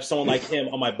have someone like him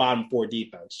on my bottom four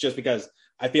defense just because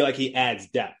I feel like he adds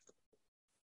depth.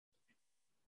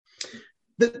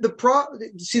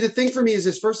 The thing for me is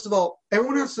this. First of all,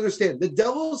 everyone has to understand the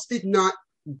Devils did not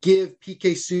give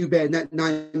PK Subban that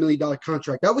 $9 million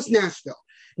contract. That was Nashville.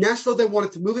 Nashville, they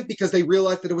wanted to move it because they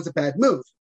realized that it was a bad move.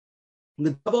 And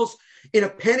the Devils, in a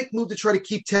panic move to try to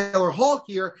keep Taylor Hall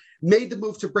here, made the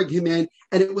move to bring him in,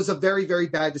 and it was a very, very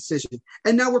bad decision.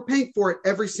 And now we're paying for it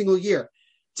every single year.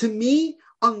 To me,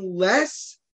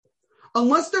 unless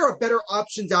there are better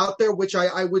options out there, which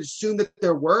I would assume that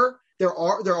there are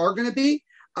going to be,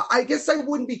 I guess I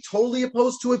wouldn't be totally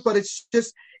opposed to it, but it's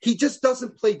just he just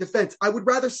doesn't play defense. I would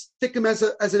rather stick him as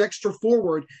an extra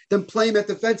forward than play him at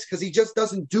defense because he just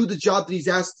doesn't do the job that he's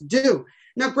asked to do.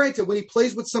 Now, granted, when he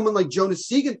plays with someone like Jonas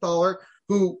Siegenthaler,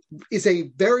 who is a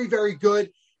very, very good,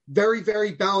 very,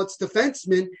 very balanced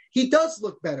defenseman, he does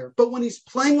look better. But when he's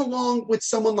playing along with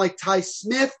someone like Ty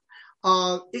Smith,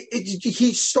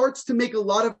 he starts to make a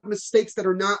lot of mistakes that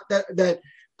are not that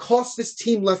cost this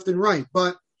team left and right.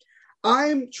 But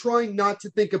I'm trying not to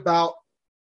think about,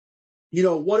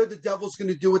 what are the Devils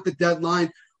going to do at the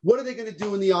deadline? What are they going to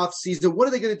do in the offseason? What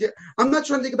are they going to do? I'm not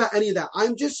trying to think about any of that.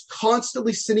 I'm just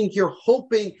constantly sitting here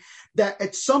hoping that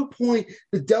at some point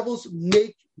the Devils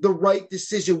make the right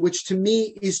decision, which to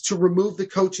me is to remove the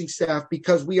coaching staff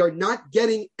because we're not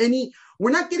getting any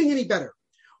better.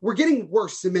 We're getting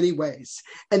worse in many ways.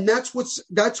 And that's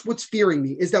what's fearing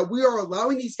me is that we are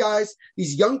allowing these guys,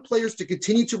 these young players to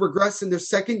continue to regress in their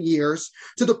second years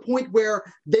to the point where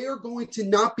they are going to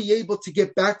not be able to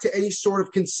get back to any sort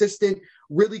of consistent,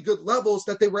 really good levels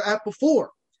that they were at before.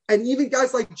 And even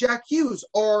guys like Jack Hughes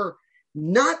are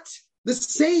not the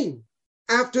same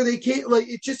after they can't,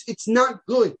 it's not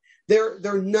good.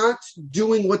 They're not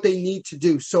doing what they need to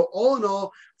do. So all in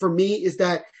all, for me is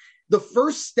that the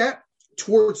first step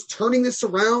towards turning this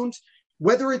around,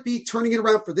 whether it be turning it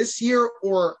around for this year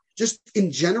or just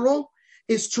in general,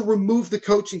 is to remove the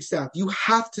coaching staff. You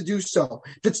have to do so.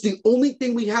 That's the only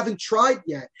thing we haven't tried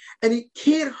yet. And it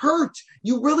can't hurt.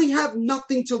 You really have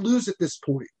nothing to lose at this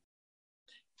point.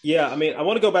 Yeah, I mean, I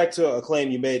want to go back to a claim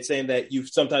you made saying that you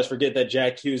sometimes forget that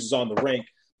Jack Hughes is on the rink.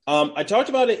 I talked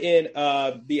about it in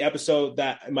the episode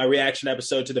my reaction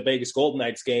episode to the Vegas Golden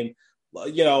Knights game.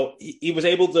 He was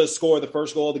able to score the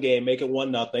first goal of the game, make it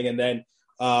 1-0, and then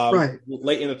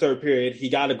late in the third period, he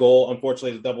got a goal.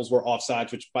 Unfortunately, the Devils were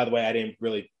offsides, which, by the way, I didn't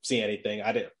really see anything.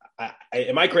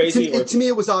 Am I crazy? To me,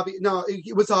 it was obvious. No,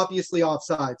 it was obviously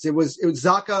offsides. It was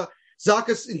Zacha.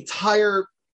 Zacha's entire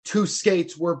two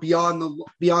skates were beyond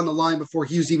the line before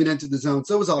Hughes even entered the zone.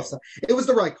 So it was offside. It was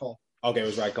the right call. Okay, it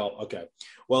was the right call. Okay.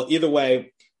 Well, either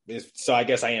way, So I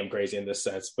guess I am crazy in this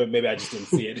sense, but maybe I just didn't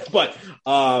see it. But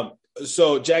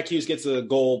so Jack Hughes gets a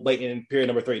goal late in period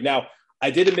number 3. Now, I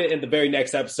did admit in the very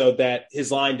next episode that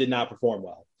his line did not perform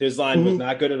well. His line was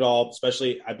not good at all,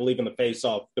 especially, I believe, in the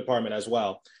face-off department as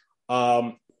well.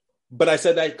 But I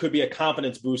said that could be a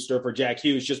confidence booster for Jack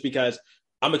Hughes just because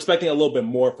I'm expecting a little bit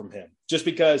more from him. Just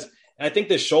because, and I think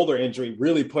this shoulder injury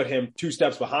really put him 2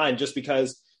 steps behind just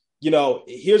because,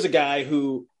 here's a guy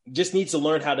who just needs to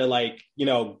learn how to,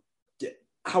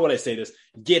 how would I say this?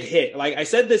 Get hit. Like I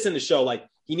said this in the show, like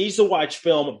he needs to watch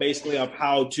film basically of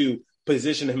how to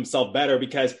position himself better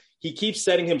because he keeps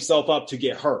setting himself up to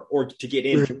get hurt or to get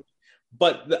injured.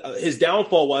 But his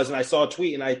downfall was, and I saw a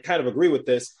tweet and I kind of agree with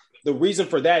this, the reason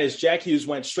for that is Jack Hughes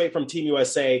went straight from Team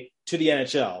USA to the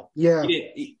NHL. Yeah.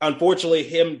 Unfortunately,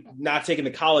 him not taking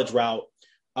the college route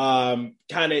kind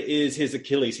of is his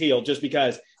Achilles heel just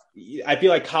because I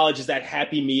feel like college is that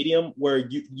happy medium where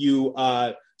you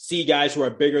see guys who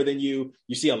are bigger than you.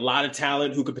 You see a lot of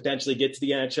talent who could potentially get to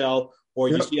the NHL, or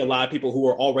you see a lot of people who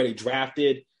are already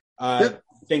drafted,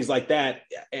 things like that.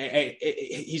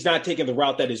 He's not taking the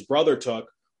route that his brother took,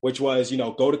 which was,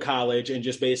 go to college and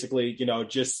just basically,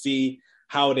 just see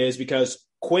how it is because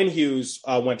Quinn Hughes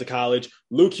went to college.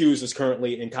 Luke Hughes is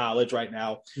currently in college right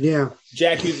now. Yeah.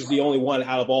 Jack Hughes is the only one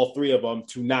out of all 3 of them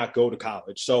to not go to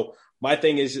college. So my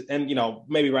thing is, and,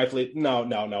 maybe rightfully, no.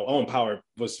 Owen Power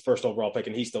was first overall pick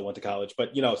and he still went to college. But,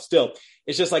 still,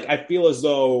 it's just like I feel as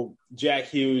though Jack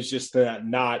Hughes just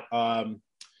not going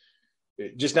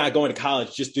to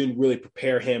college just didn't really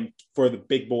prepare him for the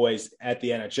big boys at the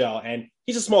NHL. And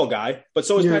he's a small guy, but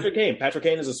so is Patrick Kane. Patrick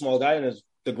Kane is a small guy and is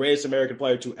the greatest American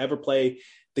player to ever play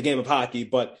the game of hockey.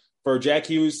 But for Jack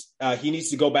Hughes, he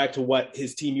needs to go back to what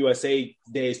his Team USA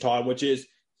days taught him, which is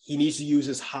he needs to use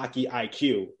his hockey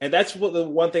IQ. And that's what the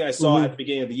one thing I saw at the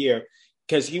beginning of the year,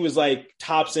 because he was like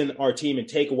tops in our team in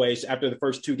takeaways after the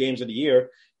first 2 games of the year.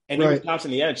 And he was tops in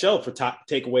the NHL for top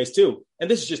takeaways too. And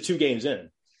this is just 2 games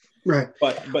in. Right.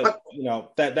 But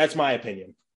that's my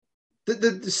opinion.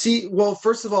 Well,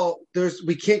 first of all,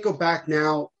 we can't go back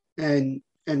now and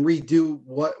redo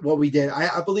what we did.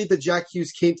 I believe that Jack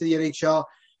Hughes came to the NHL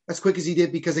as quick as he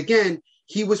did because, again,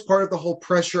 he was part of the whole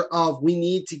pressure of we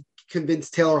need to convince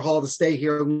Taylor Hall to stay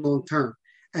here long term.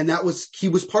 And he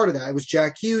was part of that. It was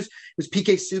Jack Hughes. It was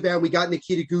PK Subban. We got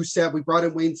Nikita Gusev. We brought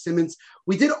in Wayne Simmons.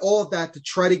 We did all of that to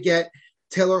try to get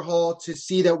Taylor Hall to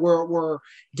see that we're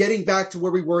getting back to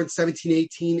where we were in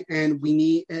 17-18 and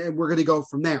we're going to go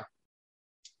from there.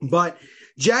 But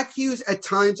Jack Hughes at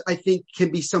times I think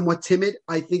can be somewhat timid.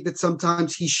 I think that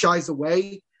sometimes he shies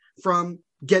away from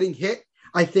getting hit.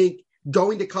 I think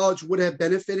going to college would have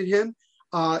benefited him.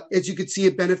 As you could see,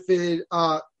 it benefited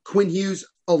Quinn Hughes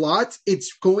a lot.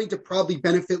 It's going to probably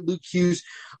benefit Luke Hughes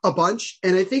a bunch.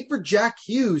 And I think for Jack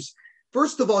Hughes,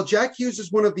 first of all, Jack Hughes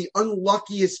is one of the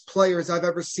unluckiest players I've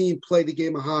ever seen play the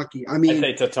game of hockey. I mean,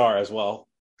 I'd say Tatar as well.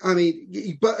 I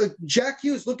mean, but Jack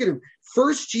Hughes, look at him.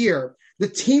 First year, the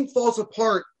team falls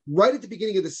apart right at the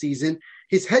beginning of the season.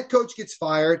 His head coach gets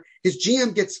fired. His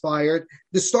GM gets fired.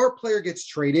 The star player gets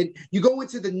traded. You go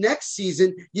into the next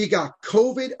season, you got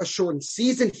COVID, a shortened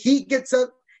season. He ends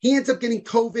up getting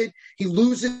COVID. He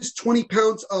loses 20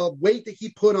 pounds of weight that he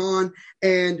put on.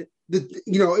 And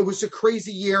it was a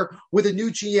crazy year with a new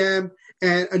GM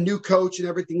and a new coach and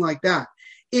everything like that.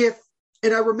 And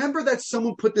I remember that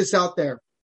someone put this out there.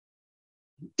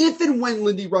 If and when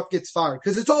Lindy Ruff gets fired,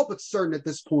 because it's all but certain at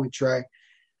this point, Trey,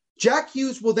 Jack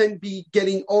Hughes will then be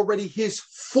getting already his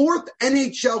 4th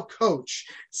NHL coach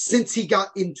since he got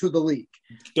into the league.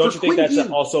 Don't you think that's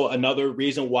also another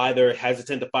reason why they're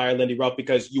hesitant to fire Lindy Ruff?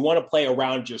 Because you want to play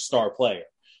around your star player.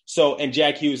 So, and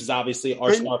Jack Hughes is obviously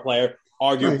our star player,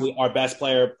 arguably our best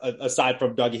player aside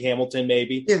from Dougie Hamilton,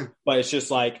 maybe. Yeah. But it's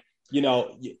just like,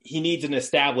 he needs an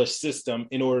established system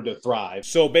in order to thrive.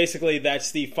 So basically,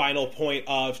 that's the final point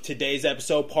of today's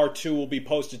episode. Part 2 will be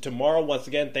posted tomorrow. Once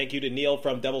again, thank you to Neil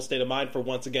from Devil's State of Mind for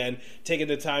once again taking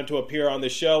the time to appear on the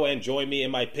show and join me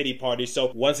in my pity party.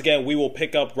 So once again, we will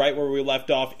pick up right where we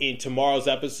left off in tomorrow's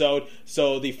episode.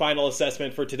 So the final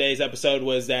assessment for today's episode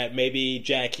was that maybe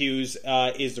Jack Hughes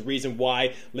is the reason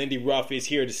why Lindy Ruff is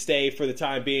here to stay for the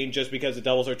time being, just because the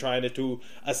Devils are trying to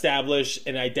establish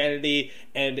an identity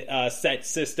and set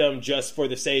system just for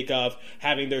the sake of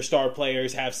having their star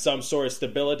players have some sort of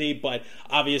stability. But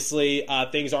obviously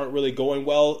things aren't really going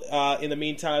well in the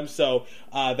meantime, so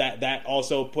that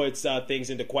also puts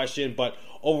things into question. But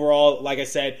overall, like I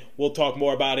said, we'll talk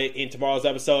more about it in tomorrow's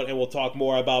episode, and we'll talk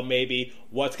more about maybe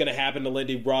what's going to happen to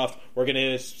Lindy Ruff. We're going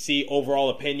to see overall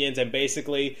opinions, and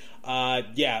basically,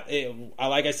 like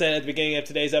I said at the beginning of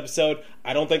today's episode,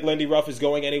 I don't think Lindy Ruff is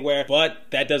going anywhere, but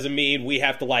that doesn't mean we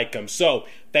have to like him. So,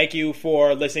 thank you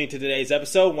for listening to today's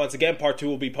episode. Once again, part 2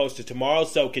 will be posted tomorrow,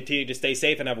 so continue to stay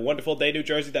safe and have a wonderful day, New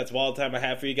Jersey. That's all the time I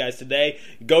have for you guys today.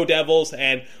 Go Devils,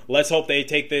 and let's hope they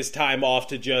take this time off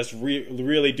to just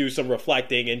really do some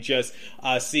reflecting and just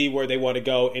see where they want to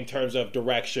go in terms of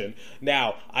direction.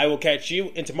 Now, I will catch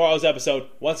you in tomorrow's episode.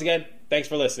 Once again, thanks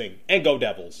for listening, and Go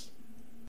Devils.